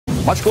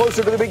Much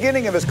closer to the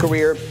beginning of his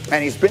career,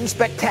 and he's been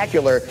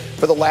spectacular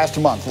for the last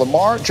month.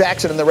 Lamar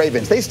Jackson and the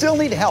Ravens, they still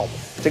need help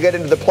to get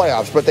into the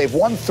playoffs, but they've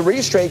won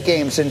 3 straight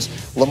games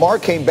since Lamar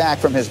came back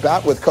from his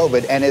bout with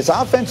COVID, and his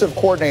offensive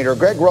coordinator,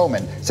 Greg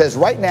Roman, says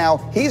right now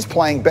he's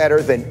playing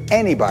better than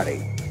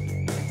anybody.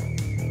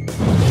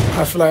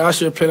 I feel like I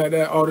should play like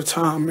that all the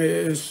time.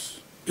 It's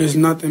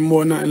nothing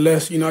more, nothing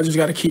less. You know, I just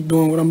got to keep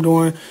doing what I'm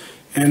doing,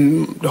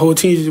 and the whole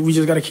team, we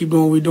just got to keep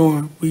doing what we're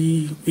doing.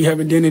 We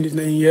haven't done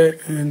anything yet,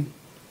 and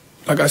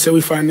like I said,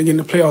 we're fighting to get in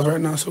the playoffs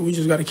right now, so we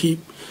just got to keep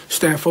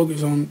staying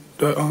focused on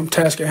the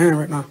task at hand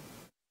right now.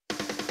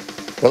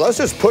 Well, let's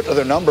just put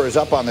the numbers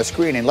up on the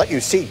screen and let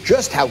you see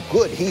just how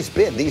good he's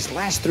been these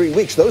last 3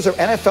 weeks. Those are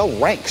NFL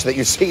ranks that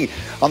you see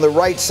on the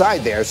right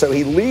side there. So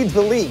he leads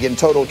the league in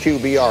total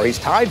QBR. He's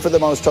tied for the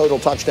most total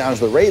touchdowns.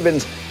 The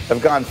Ravens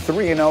have gone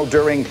 3-0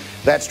 during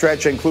that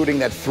stretch, including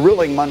that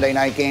thrilling Monday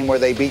night game where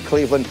they beat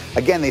Cleveland.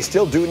 Again, they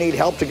still do need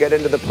help to get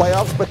into the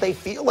playoffs, but they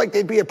feel like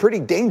they'd be a pretty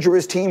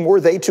dangerous team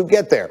were they to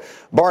get there.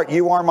 Bart,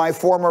 you are my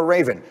former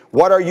Raven.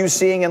 What are you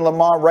seeing in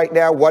Lamar right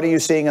now? What are you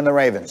seeing in the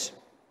Ravens?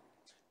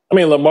 I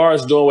mean, Lamar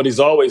is doing what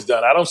he's always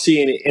done. I don't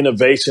see any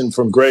innovation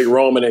from Greg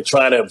Roman in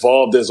trying to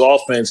evolve this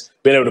offense,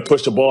 being able to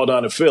push the ball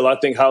down the field. I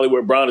think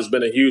Hollywood Brown has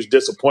been a huge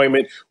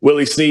disappointment.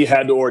 Willie Snead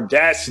had the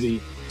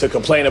audacity to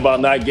complain about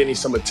not getting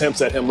some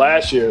attempts at him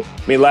last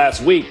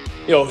week.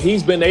 You know,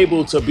 he's been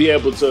able to be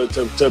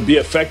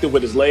effective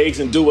with his legs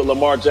and do what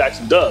Lamar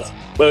Jackson does.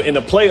 But in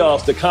the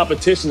playoffs, the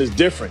competition is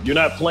different.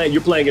 You're playing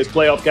against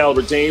playoff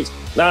caliber teams.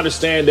 And I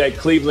understand that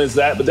Cleveland's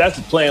that, but that's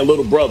playing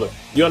little brother.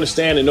 You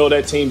understand and know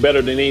that team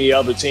better than any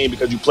other team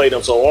because you play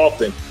them so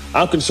often.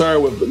 I'm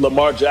concerned with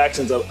Lamar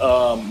Jackson's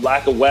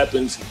lack of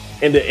weapons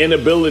and the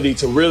inability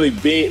to really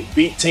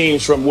beat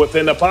teams from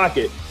within the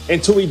pocket.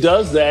 Until he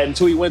does that,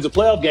 until he wins a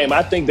playoff game,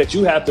 I think that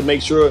you have to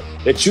make sure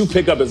that you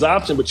pick up his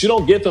option, but you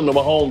don't give him the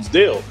Mahomes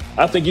deal.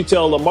 I think you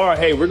tell Lamar,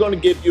 hey, we're going to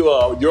give you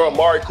your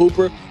Amari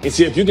Cooper and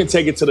see if you can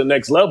take it to the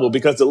next level,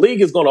 because the league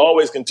is going to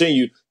always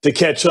continue to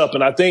catch up.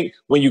 And I think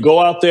when you go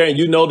out there and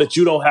you know that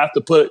you don't have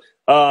to put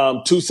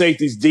 2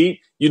 safeties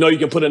deep, you know you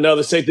can put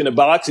another safety in the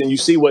box, and you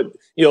see what,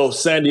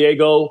 San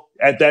Diego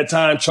at that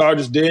time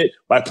Chargers did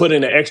by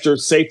putting an extra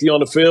safety on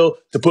the field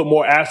to put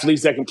more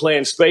athletes that can play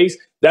in space.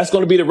 That's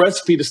going to be the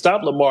recipe to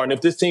stop Lamar. And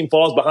if this team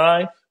falls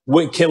behind,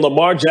 can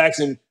Lamar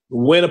Jackson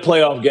win a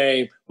playoff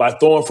game by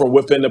throwing from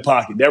within the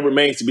pocket? That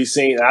remains to be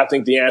seen. And I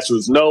think the answer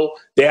is no.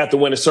 They have to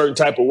win a certain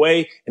type of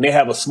way, and they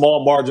have a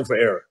small margin for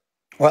error.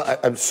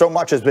 Well, so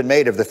much has been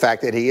made of the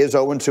fact that he is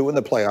 0-2 in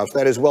the playoffs.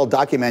 That is well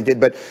documented.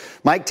 But,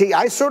 Mike T.,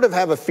 I sort of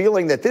have a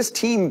feeling that this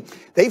team,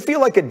 they feel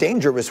like a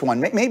dangerous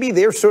one. Maybe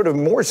they're sort of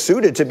more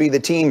suited to be the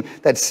team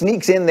that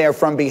sneaks in there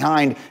from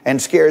behind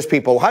and scares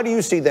people. How do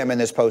you see them in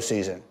this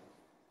postseason?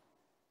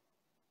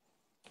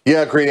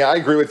 Yeah, Greeny, I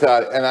agree with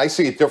that, and I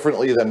see it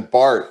differently than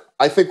Bart.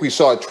 I think we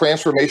saw a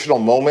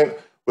transformational moment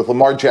with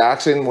Lamar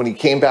Jackson when he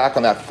came back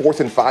on that 4th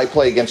and 5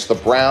 play against the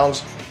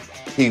Browns.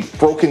 He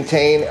broke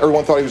contain.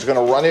 Everyone thought he was going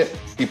to run it.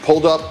 He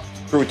pulled up,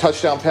 threw a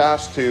touchdown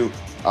pass to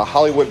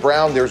Hollywood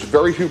Brown. There's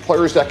very few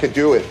players that could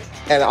do it.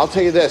 And I'll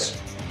tell you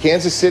this,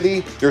 Kansas City,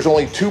 there's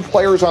only 2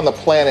 players on the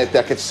planet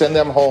that could send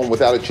them home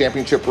without a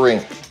championship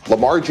ring,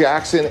 Lamar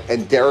Jackson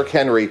and Derrick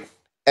Henry.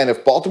 And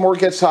if Baltimore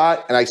gets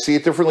hot, and I see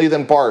it differently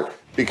than Bart,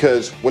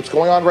 because what's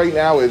going on right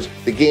now is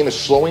the game is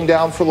slowing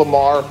down for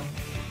Lamar.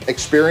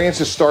 Experience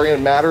is starting to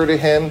matter to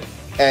him,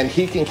 and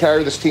he can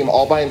carry this team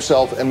all by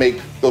himself and make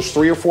those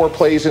 3 or 4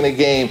 plays in a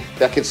game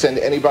that could send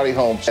anybody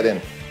home.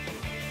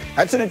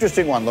 That's an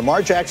interesting one.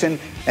 Lamar Jackson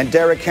and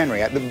Derrick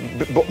Henry.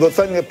 The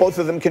thing that both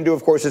of them can do,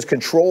 of course, is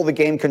control the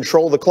game,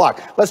 control the clock.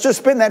 Let's just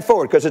spin that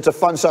forward because it's a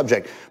fun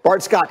subject.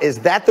 Bart Scott, is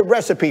that the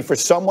recipe for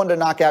someone to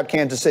knock out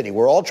Kansas City?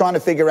 We're all trying to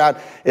figure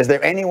out, is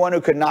there anyone who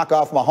could knock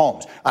off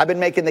Mahomes? I've been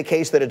making the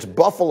case that it's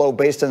Buffalo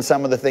based on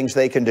some of the things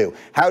they can do.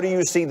 How do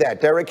you see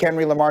that? Derrick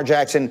Henry, Lamar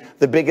Jackson,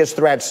 the biggest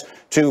threats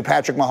to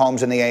Patrick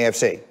Mahomes in the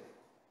AFC?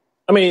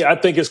 I mean, I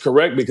think it's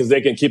correct because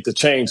they can keep the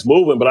chains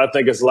moving, but I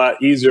think it's a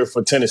lot easier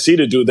for Tennessee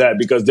to do that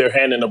because they're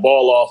handing the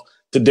ball off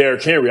to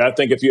Derrick Henry. I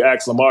think if you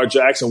ask Lamar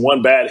Jackson,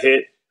 one bad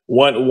hit,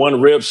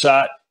 one rib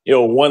shot,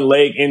 one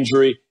leg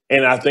injury,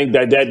 and I think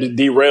that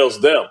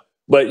derails them.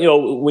 But,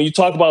 when you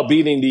talk about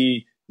beating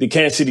the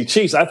Kansas City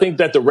Chiefs, I think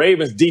that the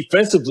Ravens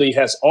defensively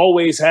has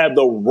always had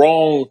the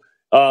wrong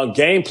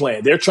game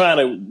plan. They're trying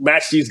to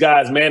match these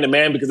guys man to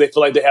man because they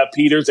feel like they have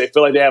Peters. They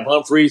feel like they have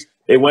Humphreys.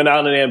 They went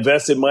out and they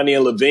invested money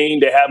in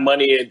Levine. They have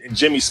money in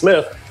Jimmy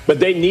Smith. But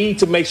they need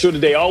to make sure that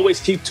they always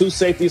keep 2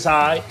 safeties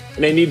high,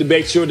 and they need to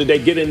make sure that they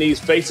get in these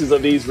faces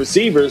of these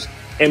receivers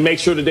and make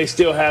sure that they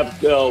still have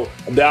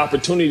the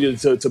opportunity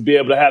to be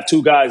able to have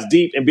 2 guys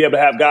deep and be able to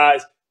have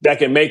guys that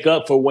can make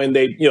up for when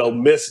they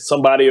miss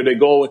somebody or they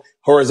go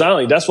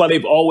horizontally. That's why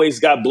they've always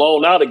got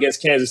blown out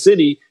against Kansas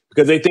City,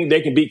 because they think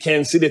they can beat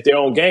Kansas City at their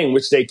own game,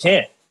 which they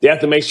can't. They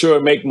have to make sure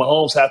and make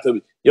Mahomes have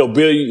to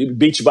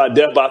beat you by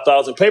death by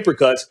 1,000 paper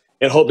cuts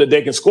and hope that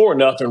they can score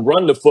enough and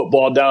run the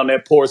football down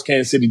that porous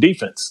Kansas City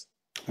defense.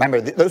 Remember,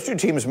 those 2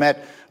 teams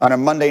met on a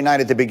Monday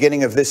night at the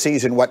beginning of this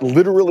season, what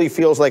literally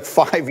feels like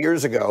 5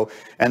 years ago,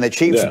 and the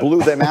Chiefs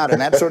blew them out,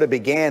 and that sort of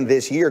began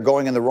this year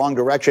going in the wrong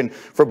direction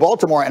for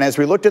Baltimore. And as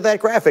we looked at that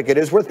graphic, it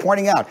is worth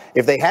pointing out,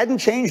 if they hadn't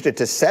changed it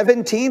to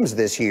 7 teams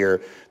this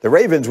year, the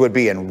Ravens would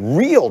be in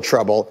real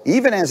trouble.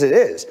 Even as it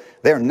is,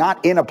 they're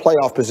not in a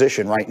playoff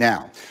position right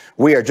now.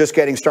 We are just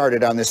getting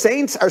started on the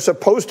Saints are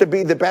supposed to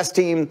be the best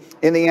team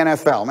in the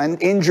NFL,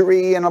 and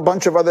injury and a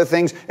bunch of other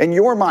things. In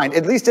your mind,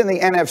 at least in the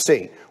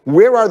NFC,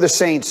 where are the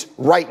Saints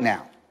right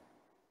now?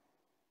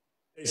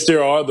 They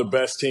still are the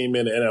best team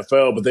in the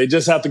NFL, but they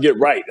just have to get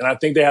right. And I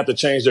think they have to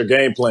change their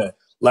game plan.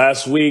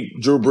 Last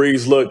week, Drew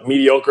Brees looked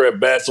mediocre at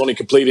best, only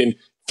completing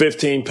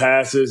 15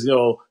 passes,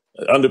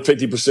 under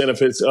 50% of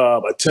his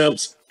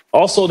attempts.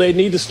 Also, they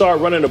need to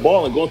start running the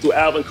ball and going through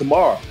Alvin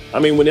Kamara. I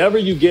mean, whenever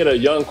you get a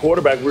young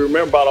quarterback, we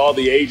remember about all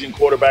the aging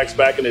quarterbacks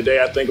back in the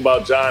day. I think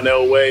about John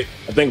Elway.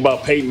 I think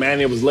about Peyton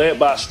Manning. It was led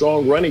by a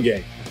strong running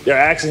game. They're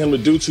asking him to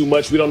do too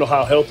much. We don't know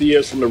how healthy he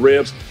is from the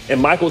ribs. And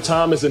Michael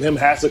Thomas and him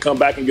has to come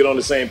back and get on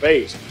the same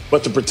page.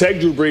 But to protect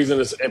Drew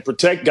Brees and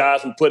protect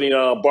guys from putting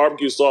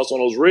barbecue sauce on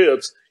those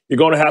ribs, you're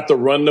going to have to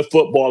run the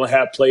football and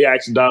have play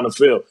action down the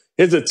field.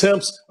 His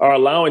attempts are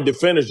allowing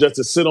defenders just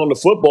to sit on the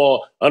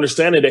football,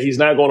 understanding that he's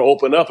not going to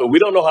open up. And we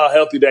don't know how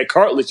healthy that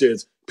cartilage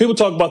is. People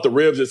talk about the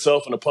ribs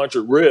itself and the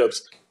punctured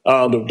ribs,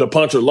 the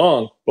punctured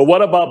lung. But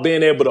what about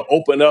being able to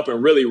open up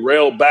and really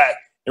rail back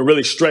and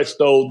really stretch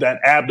that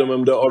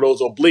abdomen or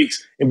those obliques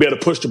and be able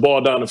to push the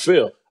ball down the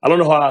field? I don't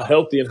know how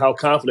healthy and how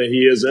confident he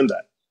is in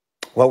that.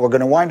 Well, we're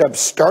going to wind up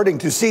starting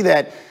to see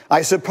that,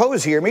 I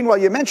suppose, here. Meanwhile,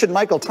 you mentioned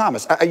Michael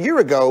Thomas. A year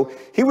ago,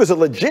 he was a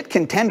legit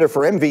contender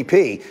for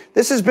MVP.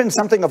 This has been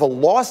something of a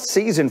lost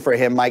season for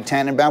him, Mike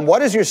Tannenbaum.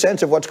 What is your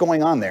sense of what's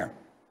going on there?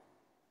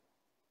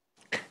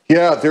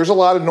 Yeah, there's a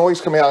lot of noise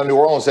coming out of New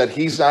Orleans that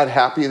he's not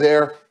happy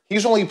there.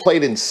 He's only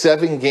played in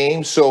 7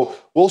 games, so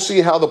we'll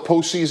see how the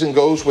postseason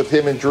goes with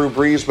him and Drew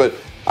Brees. But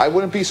I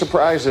wouldn't be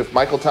surprised if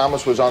Michael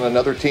Thomas was on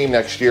another team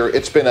next year.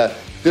 It's been a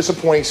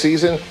disappointing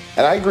season,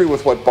 and I agree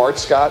with what Bart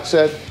Scott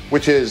said,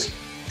 which is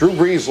Drew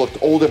Brees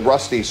looked old and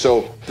rusty,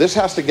 so this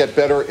has to get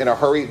better in a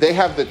hurry. They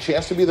have the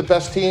chance to be the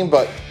best team,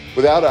 but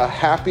without a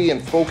happy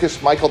and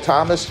focused Michael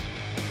Thomas,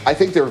 I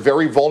think they're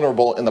very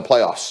vulnerable in the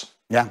playoffs.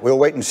 Yeah, we'll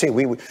wait and see.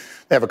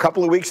 They have a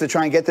couple of weeks to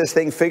try and get this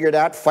thing figured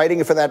out,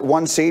 fighting for that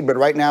 1 seed, but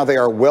right now they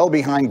are well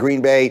behind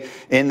Green Bay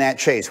in that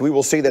chase. We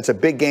will see. That's a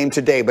big game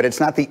today, but it's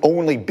not the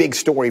only big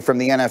story from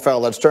the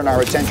NFL. Let's turn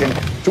our attention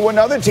to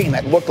another team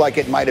that looked like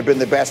it might have been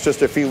the best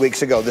just a few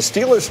weeks ago. The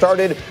Steelers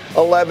started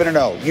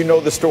 11-0. You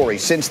know the story.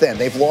 Since then,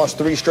 they've lost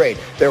 3 straight.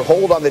 Their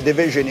hold on the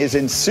division is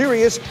in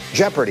serious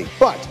jeopardy,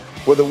 but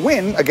with a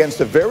win against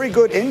a very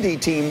good Indy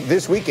team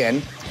this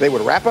weekend, they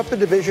would wrap up the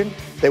division.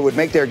 They would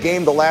make their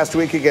game the last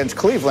week against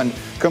Cleveland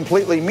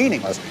completely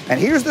meaningless. And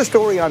here's the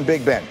story on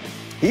Big Ben.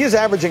 He is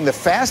averaging the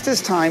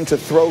fastest time to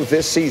throw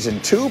this season,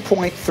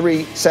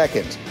 2.3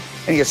 seconds.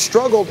 And he has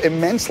struggled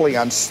immensely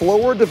on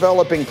slower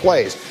developing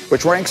plays,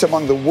 which ranks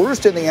among the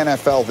worst in the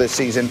NFL this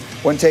season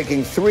when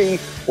taking 3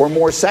 or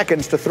more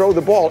seconds to throw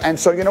the ball. And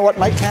so, you know what,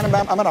 Mike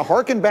Tannenbaum, I'm going to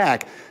harken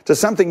back to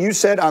something you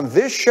said on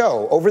this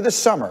show over the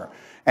summer.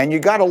 And you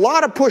got a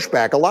lot of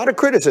pushback, a lot of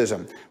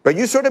criticism. But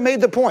you sort of made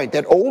the point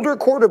that older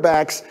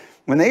quarterbacks,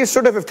 when they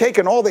sort of have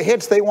taken all the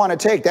hits they want to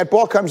take, that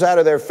ball comes out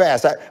of there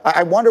fast.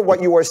 I wonder what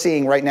you are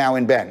seeing right now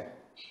in Ben.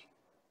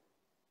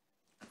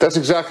 That's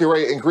exactly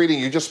right. And Greedy,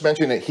 you just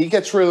mentioned it. He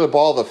gets rid of the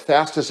ball the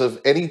fastest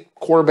of any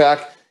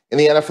quarterback in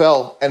the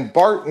NFL. And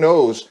Bart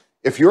knows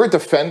if you're a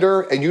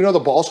defender and you know the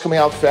ball's coming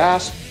out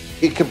fast,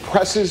 it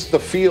compresses the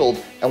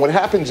field. And what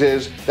happens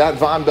is that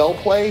Von Bell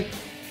play,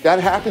 that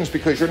happens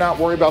because you're not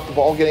worried about the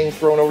ball getting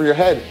thrown over your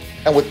head.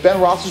 And with Ben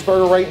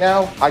Roethlisberger right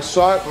now, I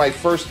saw it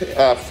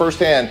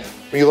firsthand.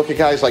 When you look at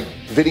guys like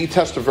Vinny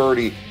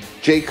Testaverde,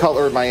 Jay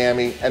Cutler in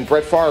Miami, and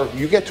Brett Favre,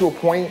 you get to a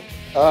point,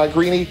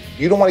 Greeny,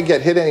 you don't want to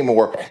get hit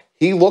anymore.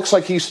 He looks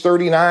like he's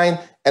 39,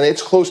 and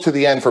it's close to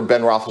the end for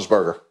Ben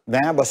Roethlisberger.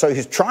 Yeah, but so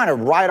he's trying to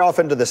ride off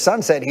into the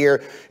sunset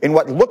here in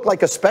what looked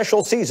like a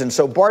special season.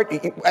 So, Bart,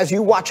 as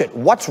you watch it,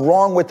 what's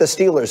wrong with the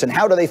Steelers, and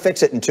how do they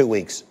fix it in 2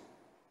 weeks?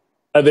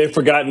 They've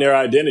forgotten their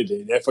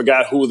identity. They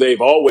forgot who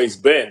they've always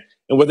been.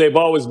 And what they've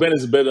always been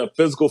is been a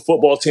physical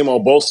football team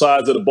on both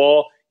sides of the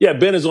ball. Yeah,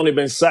 Ben has only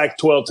been sacked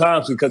 12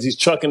 times because he's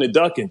chucking and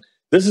ducking.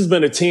 This has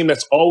been a team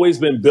that's always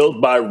been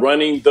built by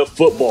running the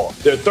football.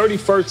 They're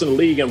 31st in the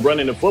league in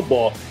running the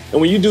football.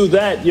 And when you do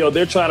that,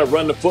 they're trying to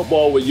run the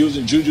football with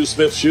using Juju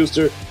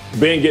Smith-Schuster,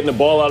 Ben getting the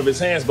ball out of his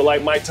hands. But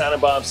like Mike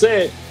Tannenbaum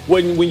said,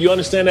 when you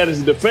understand that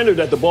as a defender,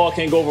 that the ball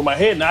can't go over my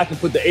head, now I can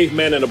put the 8th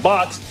man in the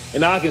box,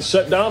 and now I can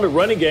shut down the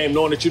running game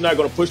knowing that you're not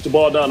going to push the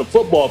ball down the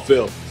football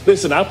field.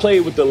 Listen, I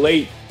played with the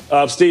late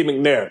Steve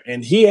McNair,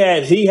 and he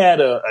had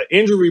an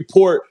injury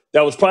report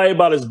that was probably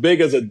about as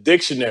big as a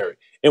dictionary.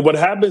 And what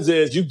happens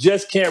is you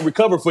just can't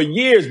recover. For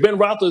years, Ben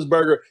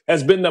Roethlisberger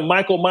has been the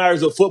Michael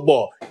Myers of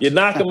football. You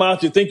knock him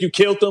out, you think you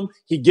killed him,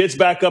 he gets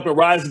back up and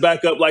rises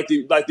back up like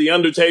the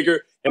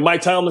Undertaker. And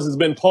Mike Thomas has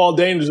been Paul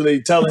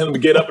Dangerously telling him to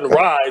get up and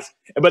rise.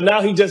 But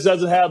now he just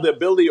doesn't have the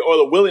ability or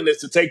the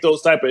willingness to take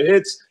those type of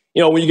hits.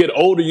 you know, when you get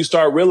older, you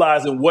start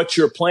realizing what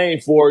you're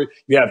playing for.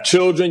 You have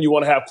children. You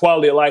want to have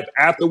quality of life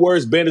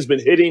afterwards. Ben has been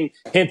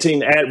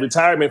hinting at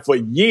retirement for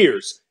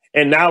years.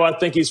 And now I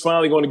think he's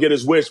finally going to get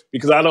his wish,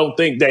 because I don't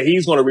think that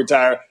he's going to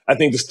retire. I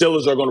think the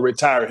Steelers are going to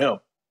retire him.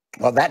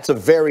 Well, that's a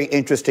very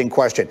interesting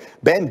question.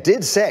 Ben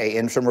did say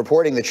in some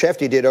reporting that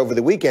Shefty did over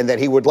the weekend that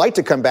he would like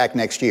to come back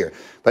next year.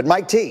 But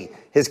Mike T,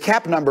 his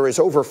cap number is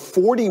over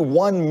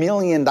 $41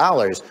 million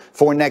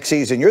for next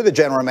season. You're the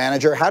general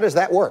manager. How does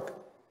that work?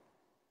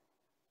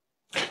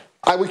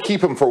 I would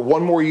keep him for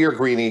one more year,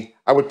 Greeny.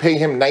 I would pay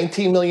him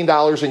 $19 million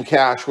in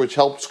cash, which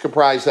helps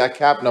comprise that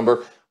cap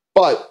number.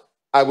 But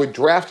I would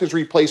draft his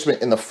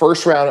replacement in the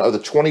first round of the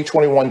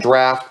 2021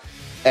 draft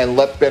and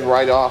let Ben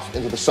ride off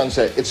into the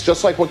sunset. It's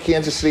just like what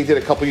Kansas City did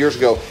a couple years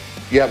ago.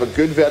 You have a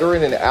good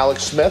veteran in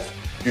Alex Smith.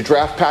 You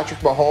draft Patrick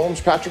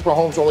Mahomes. Patrick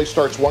Mahomes only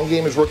starts one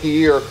game his rookie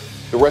year.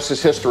 The rest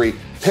is history.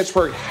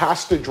 Pittsburgh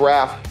has to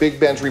draft Big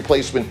Ben's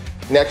replacement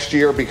next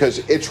year because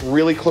it's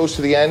really close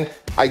to the end.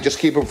 I just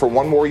keep him for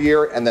one more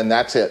year, and then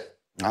that's it.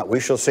 We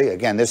shall see.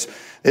 Again, this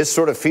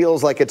sort of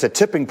feels like it's a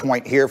tipping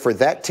point here for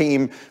that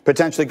team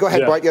potentially. Go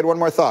ahead, Bart. You had one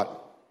more thought.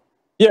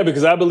 Yeah,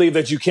 because I believe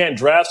that you can't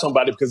draft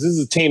somebody because this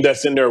is a team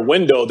that's in their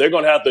window. They're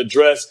going to have to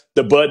address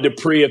the Bud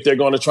Dupree if they're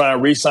going to try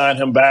and re-sign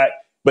him back.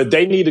 But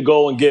they need to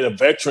go and get a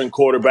veteran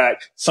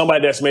quarterback,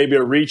 somebody that's maybe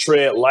a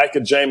retread like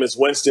a Jameis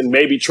Winston,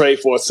 maybe trade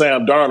for a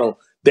Sam Darnold.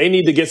 They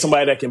need to get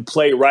somebody that can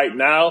play right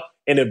now.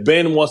 And if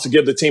Ben wants to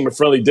give the team a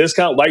friendly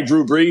discount like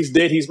Drew Brees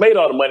did, he's made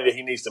all the money that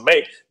he needs to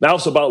make. Now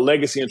it's about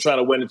legacy and trying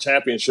to win a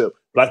championship.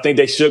 But I think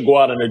they should go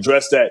out and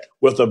address that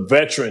with a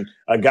veteran,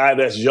 a guy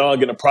that's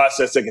young in the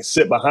process that can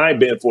sit behind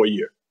Ben for a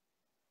year.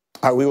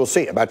 We will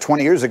see. About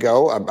 20 years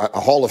ago, a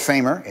Hall of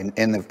Famer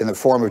in the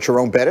form of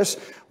Jerome Bettis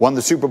won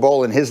the Super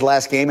Bowl in his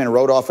last game and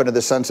rode off into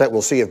the sunset.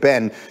 We'll see if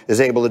Ben is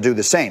able to do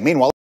the same. Meanwhile,